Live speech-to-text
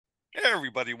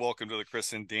Everybody, welcome to the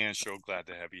Chris and Dan Show. Glad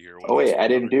to have you here with Oh us wait, for I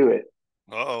didn't another. do it.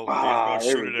 Uh-oh, he's about to Ah,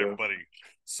 there shoot we at go. everybody.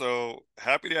 So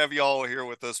happy to have you all here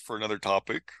with us for another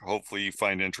topic. Hopefully you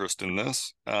find interest in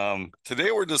this.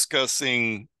 Today we're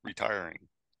discussing retiring,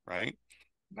 right?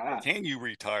 Ah, Can you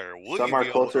retire? Will some you are be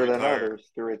able to closer than retire?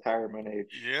 others to retirement age.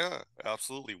 Yeah,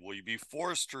 absolutely. Will you be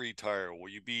forced to retire? Will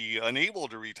you be unable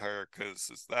to retire because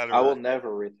it's that I will or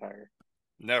never retire.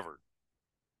 never?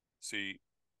 See,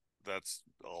 that's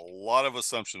a lot of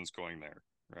assumptions going there,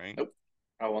 right? Nope.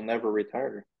 I will never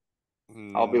retire.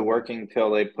 I'll be Mm, working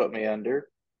till they put me under,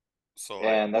 so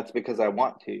I and that's because I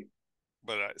want to.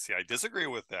 But I disagree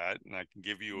with that, and I can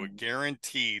give you a Mm.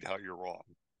 guaranteed how you're wrong.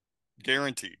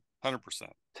 Guaranteed,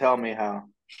 100%. Tell me how.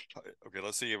 Okay,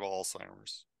 let's say you have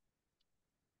Alzheimer's.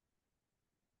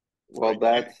 So Well, you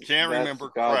can't that's can't that's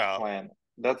remember God's crap. plan.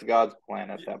 That's God's plan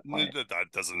at that point.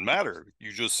 That doesn't matter.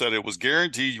 You just said it was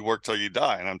guaranteed you work till you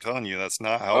die, and I'm telling you that's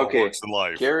not how it Okay, works in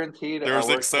life. guaranteed I There's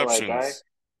work till I die. exceptions.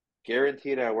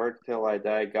 Guaranteed I work till I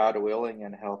die, God willing,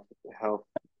 and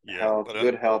Yeah,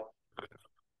 good health.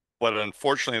 but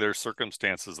unfortunately, there's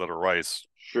circumstances that arise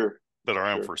Sure, that are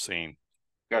sure. unforeseen.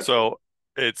 Gotcha. So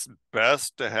it's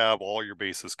best to have all your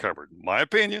bases covered. My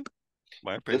opinion.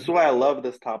 My This is opinion. why I love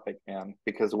this topic, man,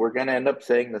 because we're going to end up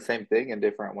saying the same thing in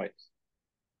different ways.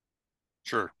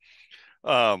 Sure.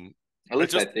 Um, At I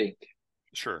least I just think.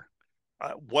 Sure.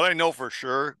 What I know for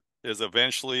sure is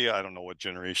eventually, I don't know what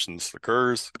generations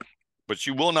occurs, but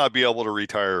you will not be able to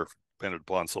retire dependent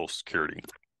upon Social Security.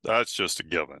 That's just a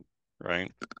given,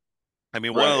 right? I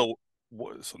mean, Right.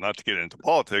 so not to get into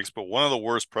politics, but one of the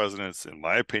worst presidents, in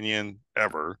my opinion,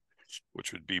 ever,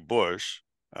 which would be Bush,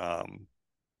 um,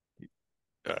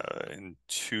 in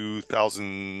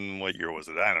 2000, what year was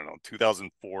it? I don't know,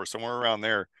 2004, somewhere around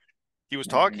there. He was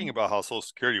talking Hmm. about how Social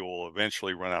Security will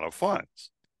eventually run out of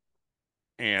funds.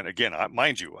 And again,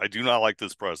 mind you, I do not like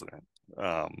this president.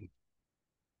 Um,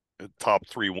 top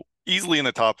three, easily in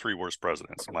the top three worst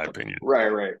presidents, in my opinion. Right,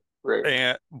 right,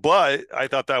 right. But I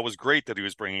thought that was great that he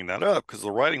was bringing that up because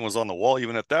the writing was on the wall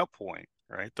even at that point,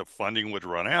 right? The funding would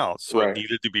run out, so it Right.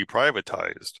 needed to be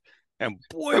privatized. And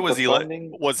boy, But the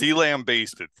funding, was he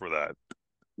lambasted for that.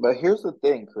 but here's the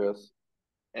thing, Chris,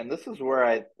 and this is where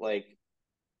I like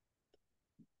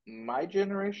my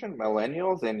generation,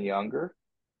 millennials and younger,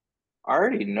 I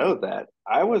already know that.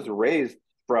 I was raised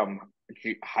from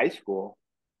high school.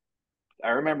 I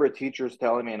remember teachers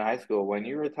telling me in high school, when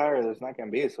you retire, there's not going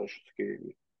to be a Social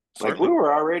Security. Like we Certainly.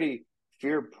 were already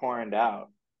fear poured out.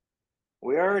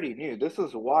 We already knew this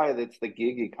is why it's the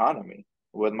gig economy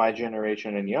with my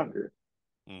generation and younger.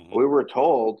 Mm-hmm. We were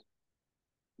told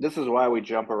this is why we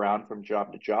jump around from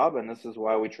job to job, and this is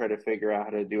why we try to figure out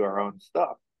how to do our own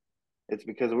stuff. It's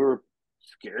because we were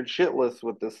scared shitless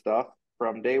with this stuff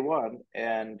from day one,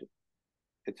 and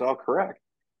it's all correct.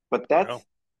 But Well,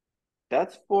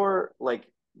 that's for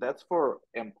that's for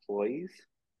employees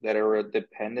that are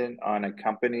dependent on a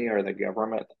company or the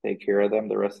government to take care of them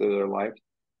the rest of their lives.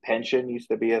 Pension used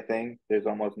to be a thing. There's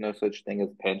almost no such thing as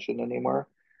pension anymore.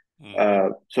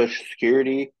 mm-hmm. Social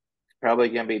Security is probably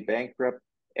going to be bankrupt.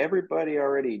 Everybody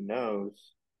already knows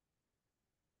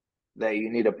that you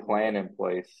need a plan in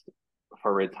place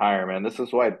for retirement. This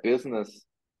is why business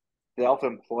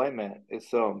self-employment is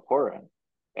so important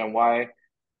and why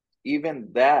even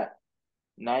that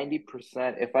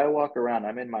 90%, if I walk around,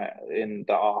 I'm in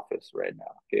the office right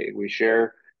now. Okay. We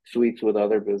share suites with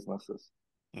other businesses.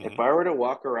 If Mm-hmm. I were to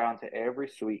walk around to every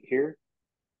suite here,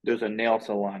 there's a nail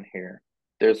salon here.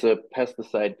 There's a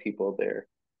pesticide people there.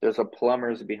 There's a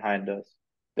plumbers behind us.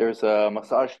 There's a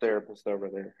massage therapist over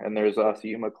there. And there's us,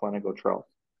 Yuma Clinical Trials.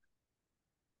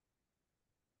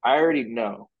 I already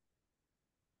know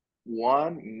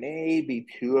one, maybe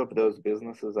two of those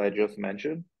businesses I just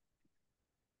mentioned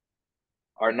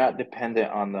are not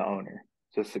dependent on the owner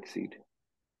to succeed.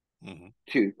 Mm-hmm.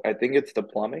 Two, I think it's the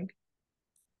plumbing,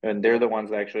 and they're the ones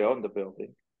that actually own the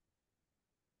building,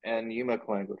 and Yuma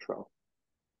Clinical Trial.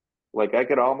 Like I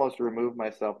could almost remove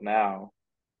myself now,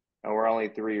 and we're only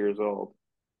 3 years old,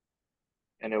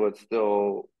 and it would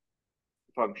still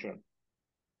function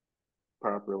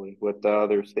properly with the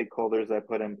other stakeholders I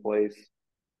put in place,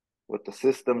 with the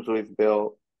systems we've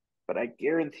built. But I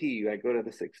guarantee you, I go to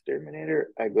this exterminator,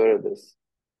 I go to this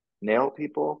nail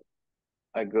people,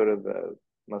 I go to the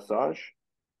massage.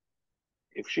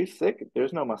 If she's sick,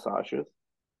 there's no massages.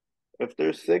 If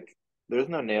they're sick, there's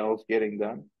no nails getting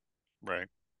done. Right.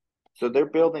 So they're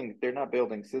not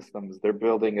building systems, they're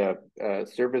building a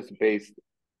service-based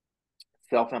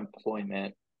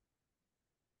self-employment.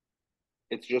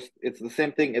 It's the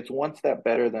same thing. It's one step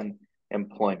better than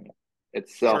employment.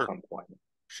 It's Sure. self-employment.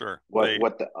 Sure.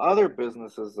 What the other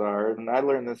businesses are, and I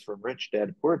learned this from Rich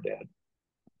Dad Poor Dad,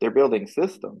 they're building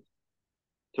systems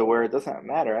to where it doesn't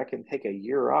matter. I can take a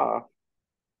year off.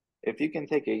 If you can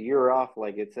take a year off,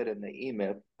 like it said in the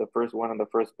E-Myth, the first one of the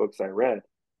first books I read,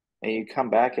 and you come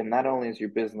back, and not only is your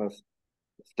business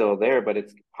still there, but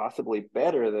it's possibly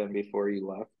better than before you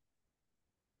left,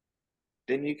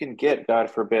 then you can get, God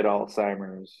forbid,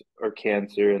 Alzheimer's or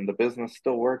cancer, and the business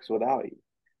still works without you.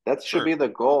 That should Sure. be the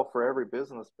goal for every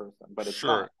business person, but it's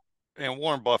Sure. not. And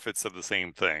Warren Buffett said the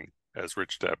same thing as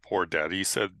Rich Dad Poor Dad. He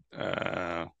said,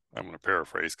 I'm going to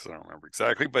paraphrase because I don't remember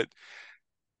exactly, but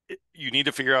you need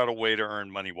to figure out a way to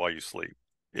earn money while you sleep.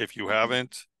 If you Mhm.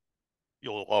 haven't,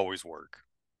 you'll always work.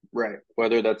 Right.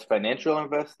 Whether that's financial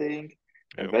investing,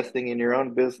 Yep. investing in your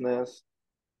own business,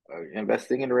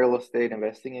 investing in real estate,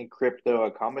 investing in crypto,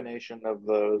 a combination of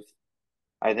those.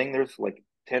 I think there's like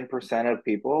 10% of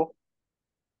people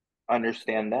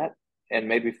understand that, and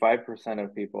maybe 5%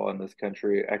 of people in this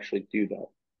country actually do that.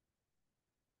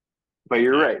 But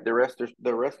you're Yeah. right, the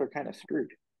rest are kind of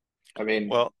screwed. I mean,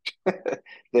 Well,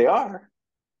 they are.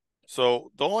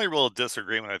 so the only real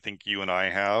disagreement I think you and I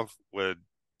have would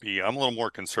be I'm a little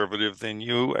more conservative than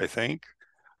you, I think.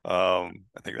 I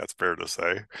think that's fair to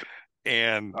say.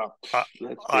 And Oh, I,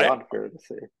 that's I beyond fair to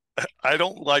say. I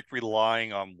don't like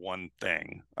relying on one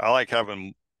thing. I like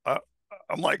having uh,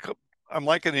 I'm like I'm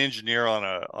like an engineer on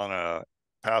a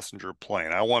passenger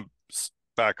plane. I want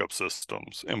backup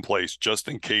systems in place just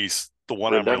in case the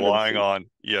one I'm relying Redundancy. on,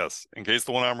 yes, in case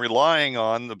the one I'm relying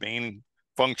on, the main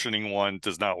functioning one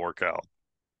does not work out.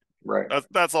 Right.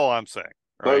 That's all I'm saying,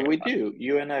 But right? we do.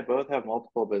 You and I both have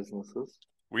multiple businesses.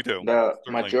 We do, The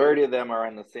certainly, majority of them are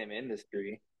in the same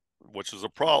industry. which is a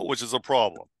problem,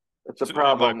 It's a in my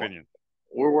problem. opinion.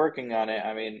 We're working on it.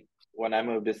 I mean, when I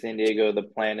moved to San Diego, the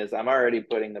plan is I'm already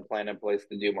putting the plan in place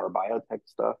to do more biotech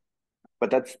stuff, but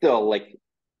that's still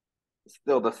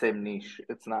the same niche.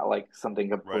 It's not like something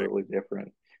Right, completely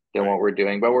different than right. what we're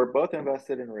doing. But we're both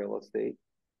invested in real estate.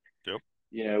 Yep,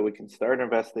 We can start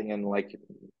investing in like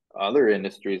other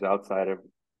industries outside of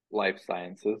life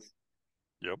sciences.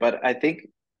 yep. But I think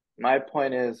my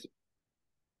point is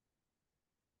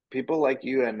people like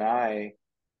you and I,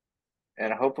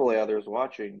 and hopefully others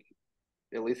watching,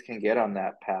 at least can get on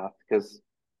that path. Because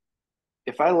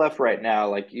if I left right now,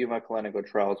 like you, my clinical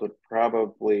trials would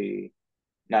probably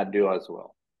not do as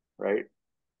well, right?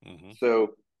 Hmm.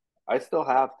 So I still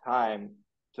have time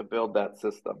to build that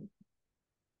system.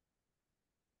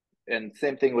 And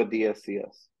same thing with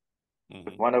DSCS.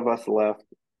 If Hmm. one of us left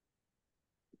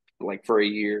like for a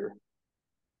year,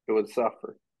 it would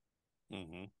suffer.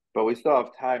 Hmm. But we still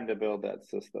have time to build that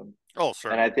system. Oh,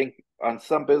 And I certainly. think on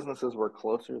some businesses we're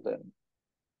closer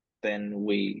than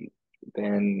we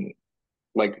than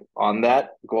like on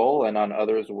that goal, and on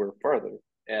others we're further.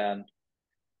 And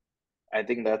I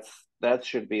think that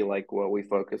should be like what we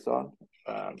focus on,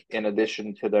 in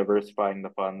addition to diversifying the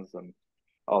funds and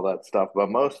all that stuff. But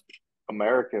most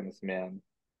Americans, man,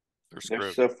 They're they're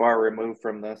screwed. so far removed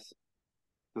from this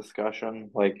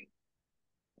discussion. Like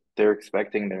they're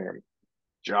expecting their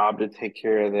job to take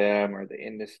care of them, or the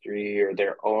industry, or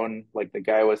their own, like the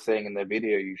guy was saying in the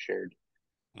video you shared,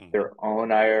 Hmm. their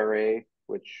own IRA,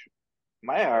 which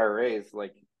my IRA is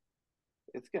like,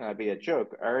 it's gonna be a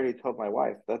joke. I already told my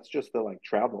wife that's just to like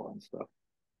travel and stuff.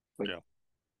 Like Yeah,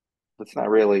 it's not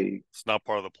really it's not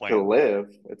part of the to plan. live.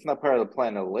 It's not part of the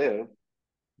plan to live.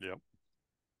 Yeah.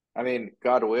 I mean,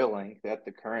 God willing, at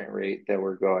the current rate that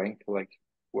we're going, like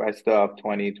I still have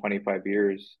 20, 25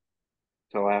 years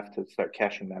till I have to start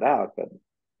cashing that out. But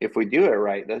if we do it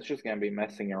right, that's just going to be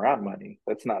messing around money.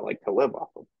 That's not like to live off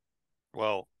of.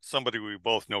 Well, somebody we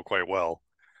both know quite well,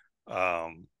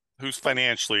 um, who's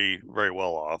financially very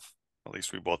well off. At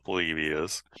least we both believe he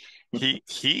is.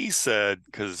 He said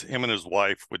because him and his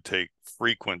wife would take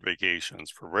frequent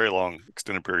vacations for very long,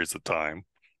 extended periods of time.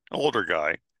 An older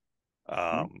guy,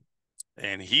 um,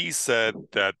 and he said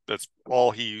that that's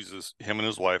all he uses. Him and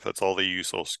his wife, that's all they use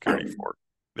Social Security for.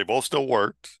 They both still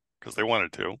worked because they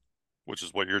wanted to, which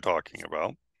is what you're talking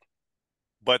about.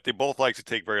 But they both like to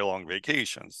take very long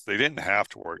vacations. They didn't have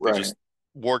to work; they Right, just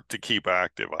worked to keep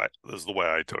active. This is the way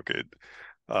I took it,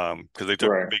 because they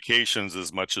took right. vacations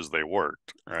as much as they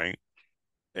worked, right?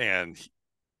 And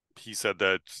he said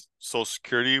that Social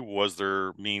Security was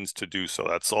their means to do so.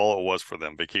 That's all it was for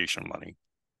them, vacation money,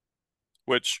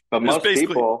 which But is most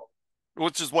basically, people,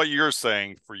 which is what you're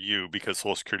saying for you, because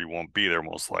Social Security won't be there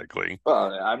most likely.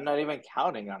 well, I'm not even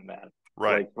counting on that.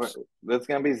 Right. Like, that's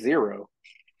going to be zero.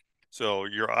 So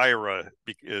your IRA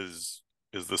is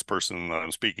this person that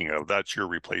I'm speaking of. That's your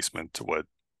replacement to what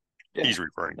Yeah. he's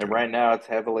referring And to. right now it's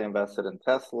heavily invested in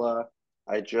Tesla.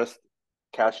 I just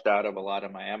cashed out of a lot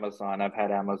of my Amazon. I've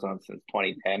had Amazon since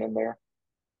 2010 in there.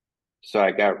 So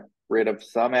I got rid of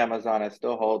some Amazon. I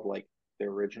still hold like the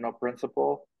original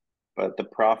principal, but the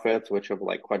profits, which have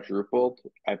like quadrupled,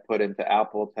 I put into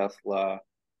Apple, Tesla,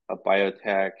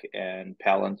 Biotech, and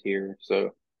Palantir.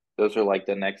 So those are like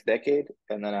the next decade.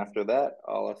 And then after that,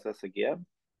 I'll assess again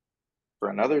for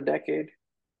another decade.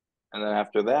 And then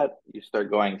after that, you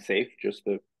start going safe just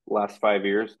the last 5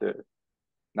 years to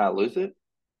not lose it.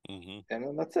 Hmm. And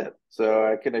then that's it. So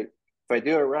I could, if I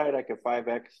do it right, I could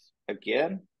 5X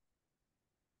again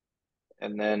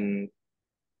and then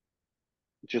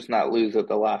just not lose it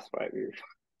the last 5 years.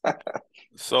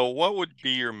 So what would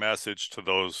be your message to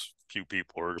those few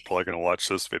people who are probably going to watch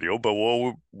this video, but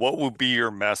what would be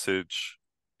your message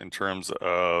in terms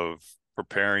of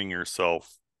preparing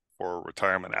yourself for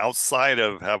retirement outside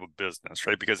of have a business,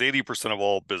 right? Because 80% of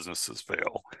all businesses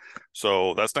fail.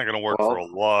 So that's not going to work for a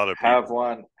Well, lot of people.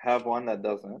 have one that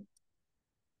doesn't.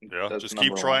 Yeah, That's just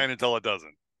keep number one. trying until it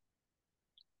doesn't.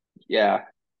 Yeah.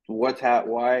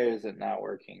 Why is it not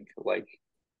working? Like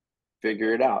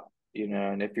figure it out,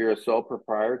 and if you're a sole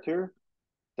proprietor,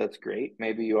 that's great.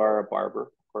 Maybe you are a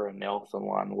barber or a nail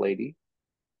salon lady.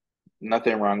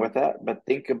 Nothing wrong with that, but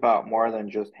think about more than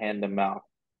just hand to mouth.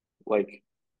 Like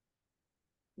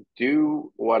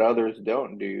do what others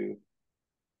don't do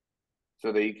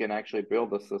so that you can actually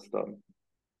build a system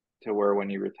to where when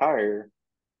you retire,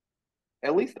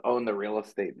 at least own the real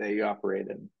estate that you operate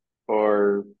in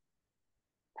or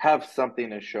have something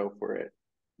to show for it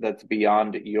that's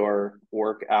beyond your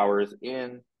work hours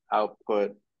in,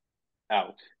 output,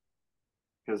 out.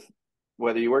 Because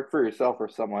whether you work for yourself or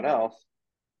someone else,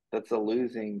 that's a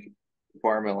losing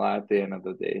formula at the end of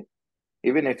the day.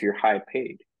 Even if you're high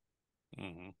paid,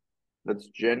 Hmm. that's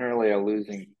generally a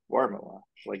losing formula.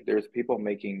 Like there's people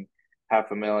making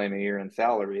 500,000 a year in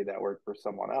salary that work for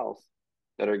someone else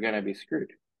that are going to be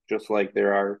screwed. Just like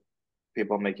there are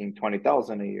people making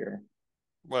 20,000 a year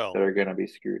that Well, are going to be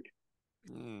screwed.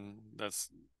 that's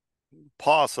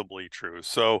possibly true.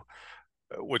 So,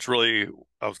 which really,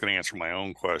 I was going to answer my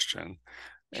own question.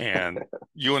 And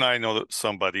you and I know that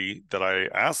somebody that I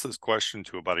asked this question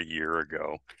to about a year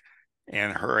ago,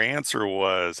 and her answer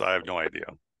was, I have no idea,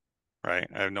 right?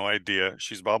 I have no idea.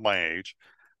 She's about my age.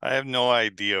 I have no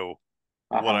idea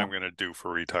Uh what huh. I'm going to do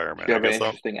for Do retirement. you I have an guess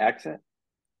I'm, interesting accent?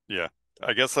 yeah.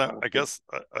 Okay.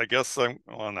 I guess I'm,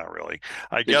 well, not really.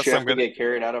 I Did she guess I'm have to going get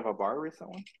carried out of a bar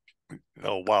recently? to,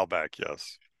 a while back,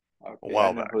 yes. A Okay, I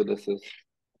while know back. who this is.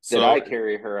 Did So, I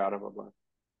carry her out of a bar?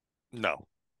 no,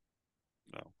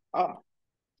 no, Oh,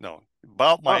 no.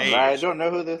 About my oh, I age. don't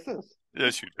know who this is.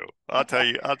 Yes, you do. I'll tell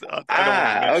you. I don't want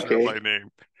to Ah, mention her by okay.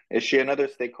 name. Is she another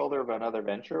stakeholder of another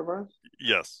venture of ours?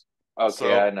 Yes.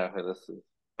 Okay, So, I know who this is.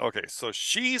 okay. So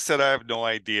she said, I have no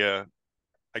idea.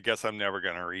 I guess I'm never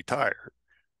going to retire.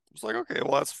 I was like, okay,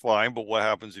 well, that's fine. But what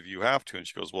happens if you have to? And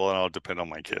she goes, well, then I'll depend on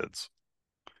my kids.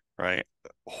 Right.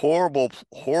 Horrible,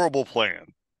 horrible plan.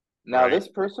 Now, Right. this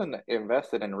person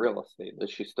invested in real estate.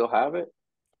 Does she still have it?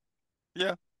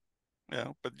 Yeah.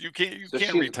 Yeah. But you So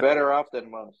can't she's retire. better off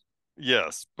than most.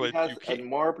 Yes. She But you has a can't.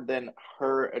 more than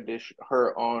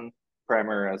her own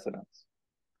primary residence.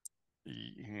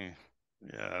 Yeah.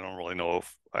 Yeah. I don't really know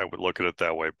if I would look at it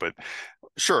that way, but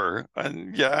sure.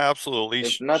 And yeah, absolutely.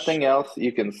 If nothing else,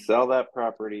 you can sell that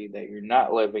property that you're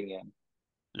not living in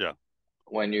Yeah.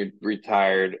 when you're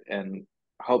retired, and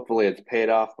hopefully it's paid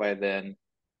off by then,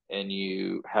 and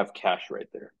you have cash right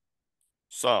there.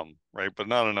 Some, right? But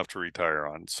not enough to retire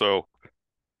on. So,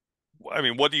 I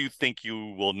mean, what do you think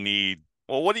you will need?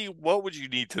 Well, what would you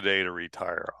need today to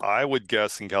retire? I would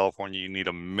guess in California you need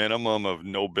a minimum of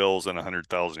no bills and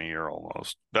 100,000 a year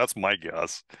almost. That's my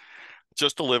guess.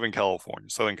 Just to live in California,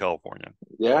 Southern California,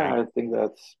 Yeah, right? I think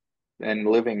that's and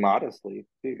living modestly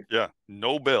too. Yeah,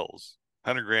 no bills,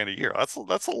 100 grand a year. That's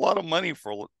a lot of money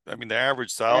for I mean the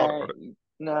average salary. And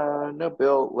no, no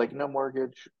bill, like no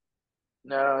mortgage.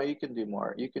 No, you can do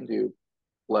more. You can do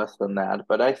less than that.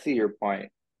 But I see your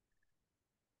point.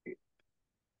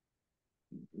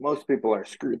 Most people are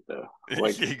screwed though.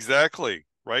 Like Exactly,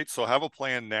 right? So have a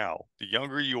plan now. The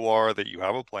younger you are that you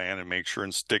have a plan and make sure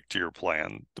and stick to your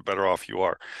plan, the better off you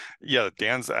are. Yeah,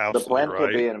 Dan's the absolutely plan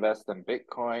could right. be invest in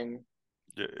Bitcoin.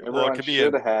 Yeah, well, it Everyone could be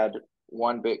should in, have had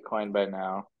one Bitcoin by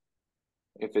now.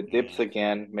 If it dips mm,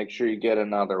 again, make sure you get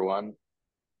another one.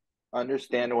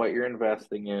 Understand what you're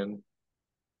investing in.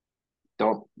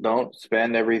 Don't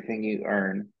spend everything you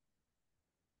earn.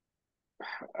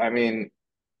 I mean,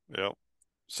 yeah.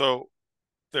 So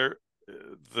there,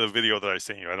 the video that I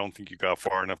sent you, I don't think you got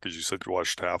far enough because you said you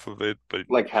watched half of it, but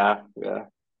like half, yeah.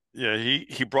 yeah,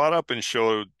 he brought up and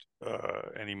showed.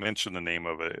 and he mentioned the name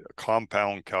of it, a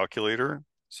compound calculator.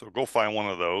 So go find one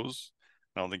of those.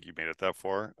 I don't think you made it that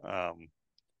far.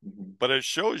 Mhm. But it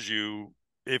shows you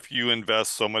if you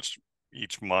invest so much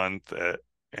each month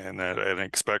and at an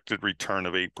expected return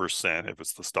of 8%, if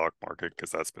it's the stock market,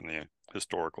 because that's been the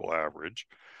historical average,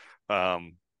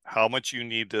 how much you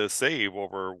need to save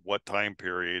over what time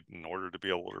period in order to be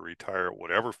able to retire at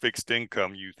whatever fixed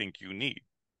income you think you need,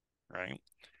 right?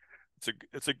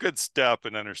 It's a good step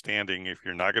in understanding if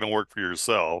you're not going to work for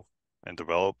yourself and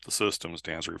develop the systems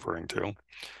Dan's referring to.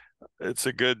 It's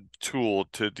a good tool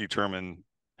to determine,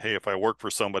 hey, if I work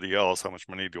for somebody else, how much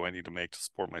money do I need to make to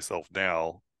support myself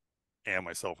now and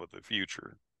myself with the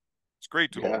future? It's a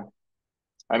great Yeah. tool.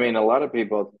 I mean, a lot of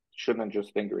people shouldn't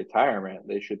just think retirement.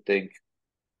 They should think,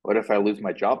 what if I lose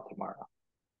my job tomorrow?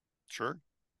 Sure.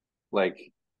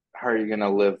 Like, how are you going to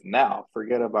live now?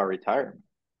 Forget about retirement.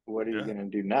 What are you Yeah. going to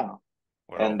do now?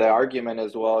 And Well, the argument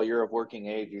is, well, you're of working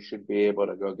age, you should be able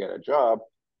to go get a job,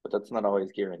 but that's not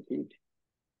always guaranteed.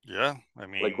 yeah. I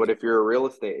Like, mean, what if you're a real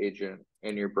estate agent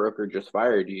and your broker just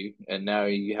fired you and now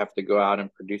you have to go out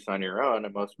and produce on your own,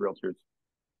 and most realtors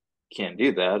can't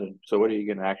do that. And so, what are you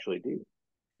going to actually do?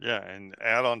 yeah. And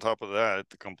add on top of that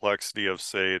the complexity of,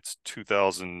 say, it's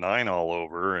 2009 all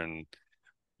over and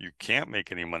you can't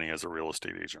make any money as a real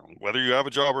estate agent, whether you have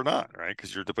a job or not, right?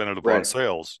 Because you're dependent upon Right.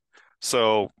 sales.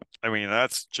 So, I mean,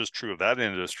 that's just true of that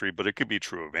industry, but it could be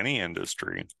true of any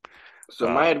industry. So Uh,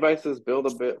 my advice is build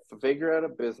a bit, figure out a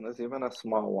business, even a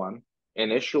small one.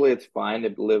 Initially, it's fine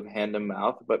to live hand to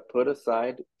mouth, but put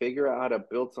aside, figure out how to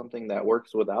build something that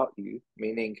works without you,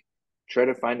 meaning try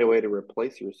to find a way to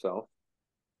replace yourself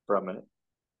from it,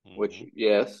 which, mhm.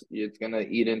 yes, it's going to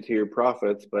eat into your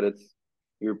profits, but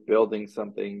you're building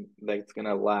something that's going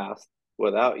to last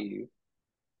without you.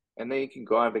 And then you can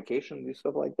go on vacation and do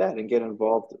stuff like that and get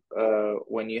involved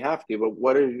when you have to. But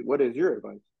what is your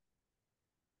advice?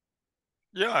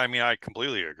 Yeah, I mean, I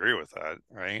completely agree with that,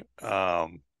 right?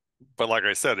 But like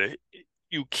I said,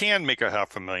 you can make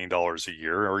 $500,000 a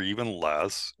year or even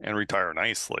less and retire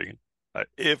nicely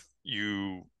if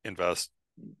you invest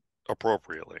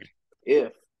appropriately.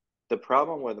 If the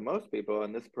problem with most people,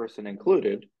 and this person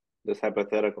included, this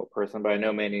hypothetical person, but I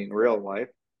know many in real life,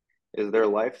 is their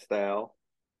lifestyle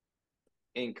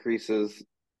increases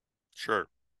Sure,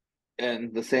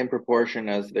 in the same proportion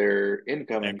as their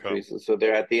income income. increases. So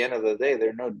they're at the end of the day,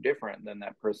 they're no different than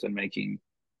that person making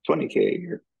 20K a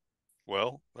year.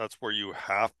 Well, that's where you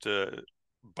have to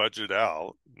budget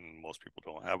out. Most people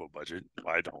don't have a budget.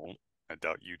 I don't. I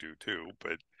doubt you do too,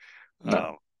 but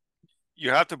No. you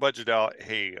have to budget out,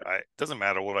 hey, it doesn't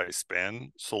matter what I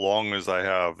spend, so long as I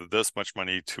have this much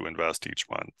money to invest each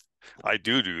month. I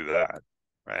do that,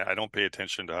 right? I don't pay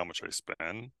attention to how much I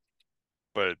spend,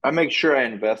 but I make sure I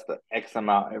invest the X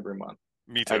amount every month.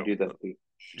 me I too. do that too.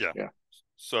 Yeah. Yeah.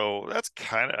 So that's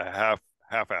kind of a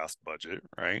half-assed budget,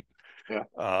 right? Yeah.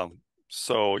 Um,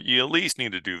 so you at least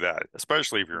need to do that,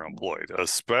 especially if you're employed,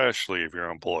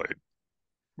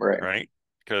 Right. right?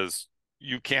 Because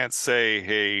you can't say,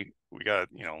 hey, we got,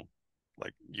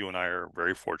 like you and I are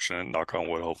very fortunate, knock on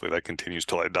wood, hopefully that continues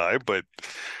till I die, but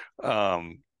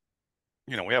um,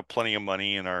 we have plenty of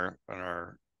money in our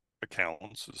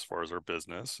accounts as far as our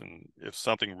business. And if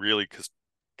something really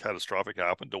catastrophic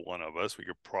happened to one of us, we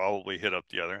could probably hit up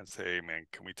the other and say, hey, man,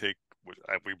 can we take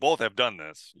we both have done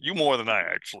this. You more than I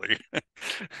actually,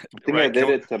 I think I right? did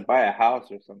it to buy a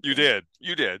house or You something. did.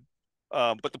 You did.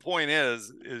 But the point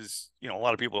is, a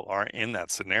lot of people aren't in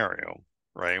that scenario,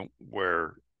 right?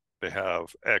 Where they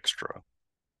have extra,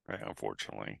 right?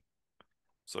 Unfortunately.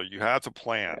 So you have to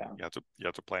plan. Yeah. You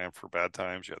have to plan for bad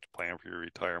times. You have to plan for your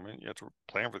retirement. You have to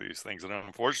plan for these things. And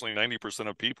unfortunately, 90%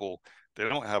 of people, they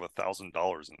don't have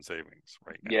 $1,000 in savings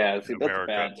right now Yeah, in see, that's America.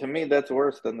 bad. To me, that's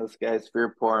worse than this guy's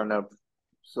fear porn of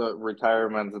so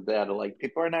retirement's dead. Like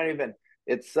people are not even.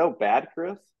 It's so bad,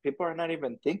 Chris. People are not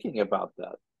even thinking about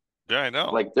that. Yeah, I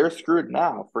know. Like they're screwed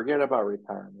now. Forget about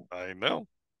retirement. I know.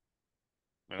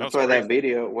 I know That's it's why that crazy.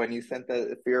 video when you sent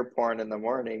the fear porn in the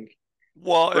morning.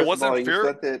 Well, it First of all, wasn't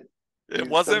fear. It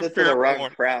You sent wasn't it to the fear wrong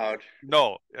porn. crowd.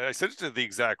 No, I sent it to the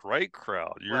exact right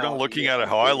crowd. You're not Well, looking yes, at it you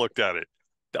how I did. looked at it.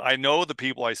 I know the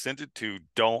people I sent it to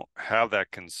don't have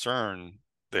that concern.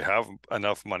 They have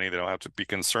enough money. They don't have to be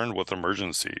concerned with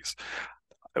emergencies.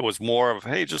 It was more of,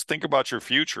 hey, just think about your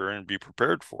future and be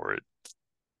prepared for it.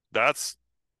 That's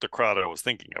the crowd I was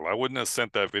thinking of. I wouldn't have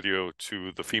sent that video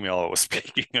to the female I was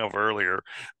speaking of earlier.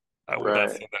 I would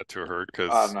not Right. send that to her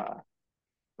Oh because no.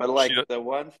 But she, like the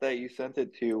ones that you sent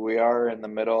it to, we are in the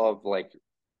middle of like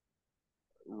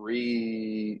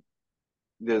redesigning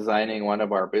one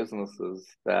of our businesses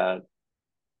that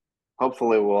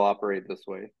hopefully will operate this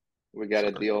way. We got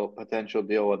a Sure. deal, potential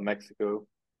deal with Mexico.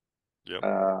 Yep.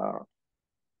 Uh,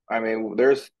 I mean,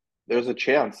 there's a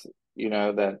chance,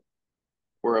 that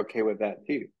we're okay with that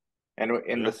too. And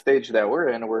in the Yeah. stage that we're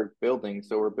in, we're building.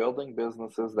 So we're building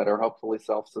businesses that are hopefully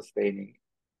self-sustaining.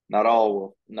 Not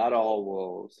all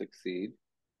will succeed,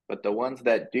 but the ones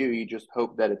that do, you just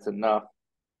hope that it's enough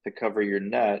to cover your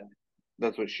net.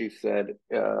 That's what she said,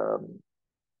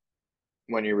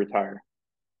 when you retire.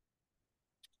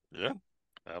 Yeah.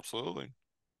 Absolutely.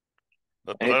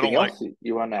 But I Anything don't like, else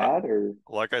you want to I, add or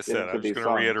like I get said, into I'm just these going to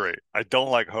songs? reiterate. I don't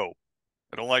like hope.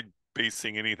 I don't like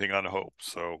basing anything on hope.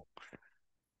 So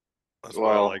that's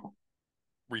why I like Well,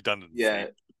 redundancy. yeah,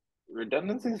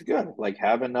 redundancy is good. Like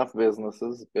have enough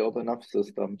businesses, build enough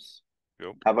systems,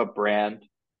 Yep. have a brand.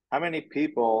 How many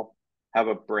people have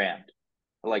a brand?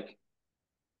 Like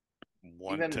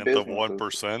One even tenth of businesses,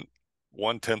 1%.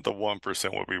 1/10 of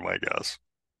 1% would be my guess.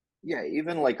 yeah,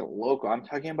 even like a local. I'm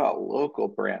talking about local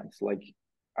brands. Like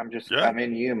Yeah. I'm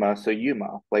in Yuma, so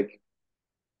Yuma. Like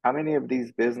how many of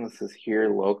these businesses here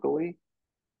locally,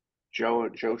 Joe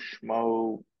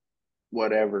Schmo,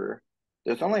 whatever.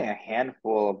 There's only a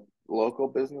handful of local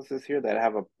businesses here that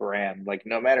have a brand. Like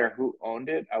no matter who owned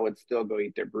it, I would still go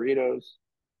eat their burritos.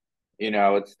 I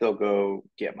would still go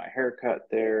get my haircut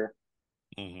there.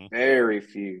 Hmm. Very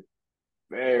few,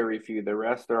 very few. The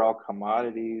rest are all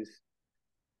commodities,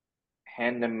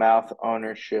 hand to mouth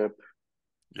ownership.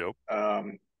 Yep.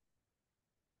 Um,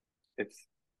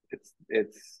 it's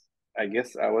it's. I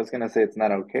guess I was gonna say it's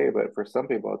not okay, but for some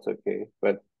people it's okay.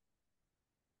 But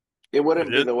it It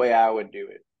wouldn't be is. the way I would do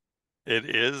it. It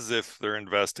is if they're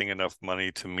investing enough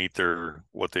money to meet their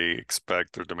what they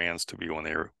expect their demands to be when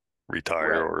they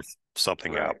retire Right, or if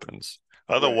something right, happens.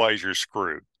 right. Otherwise, you're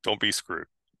screwed. Don't be screwed.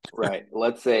 Right.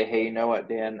 Let's say, hey, you know what,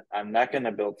 Dan? I'm not going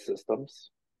to build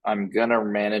systems. I'm going to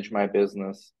manage my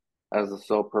business as a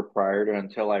sole proprietor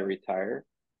until I retire.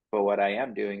 But what I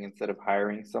am doing instead of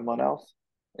hiring someone else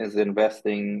is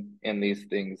investing in these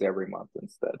things every month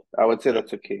instead. I would say Yep.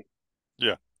 that's okay.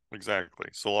 Yeah, exactly.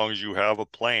 So long as you have a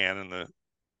plan and the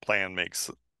plan makes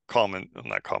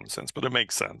not common sense, but it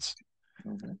makes sense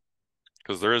Hmm.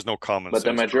 because there is no common But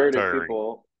sense to retiring.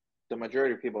 the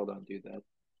majority of people don't do that.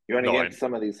 You want to No, get into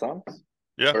some of these songs?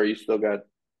 yeah, Or you still got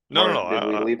no, no, more? no, Did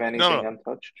we leave no, anything no,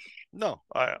 untouched? no.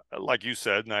 I like you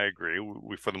said, and I agree.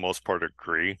 We for the most part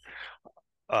agree.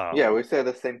 Yeah, Um, we say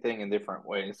the same thing in different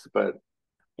ways, but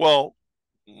well,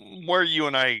 where you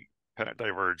and I kind of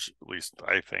diverge, at least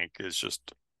I think, is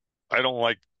just I don't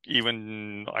like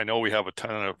even I know we have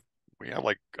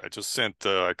like I just sent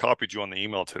I copied you on the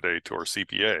email today to our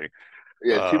CPA.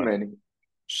 yeah, too Uh, many.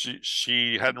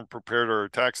 she hadn't prepared her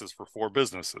taxes for 4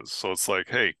 businesses, so it's like,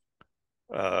 hey,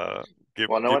 uh,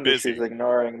 Well, no get wonder she's busy.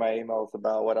 ignoring my emails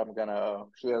about what I'm gonna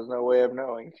owe. She has no way of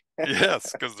knowing.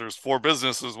 Yes, because there's 4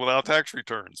 businesses without tax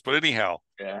returns. But anyhow,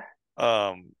 Yeah.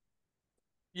 um,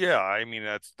 yeah, I mean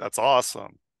that's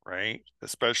awesome, right?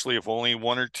 Especially if only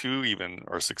one or two even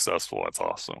are successful. That's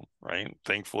awesome, right?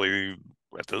 Thankfully,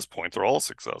 at this point, they're all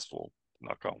successful.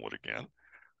 Knock on wood again.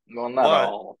 Well, not But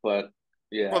all, but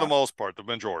for the yeah. most part, the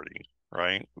majority,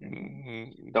 right? Hmm.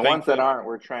 The ones that Thankful, aren't,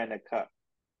 we're trying to cut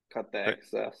the th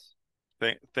excess.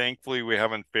 thankfully, we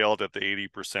haven't failed at the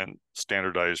 80%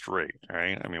 standardized rate,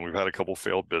 right? I mean, we've had a couple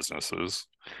failed businesses.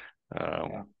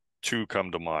 Yeah. Um, Two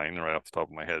come to mind right off the top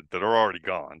of my head that are already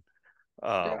gone.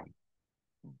 Yeah. Um,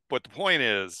 but the point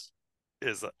is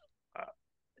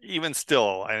even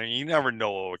still, I mean, you never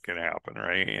know what can happen,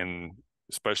 right? And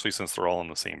especially since they're all in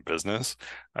the same business,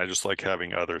 I just like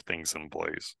having other things in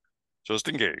place just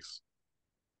in case.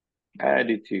 I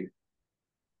do too.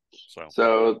 So,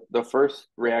 So the first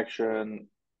reaction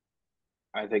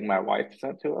I think my wife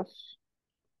sent to us,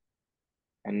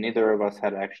 and neither of us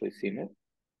had actually seen it.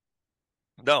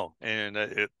 no, and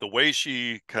the way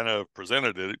she kind of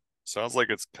presented it, sounds like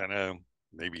it's kind of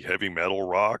maybe heavy metal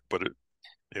rock, but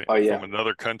Oh from yeah.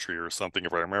 another country or something,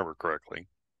 if I remember correctly.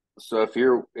 So if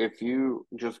you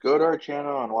just go to our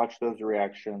channel and watch those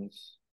reactions,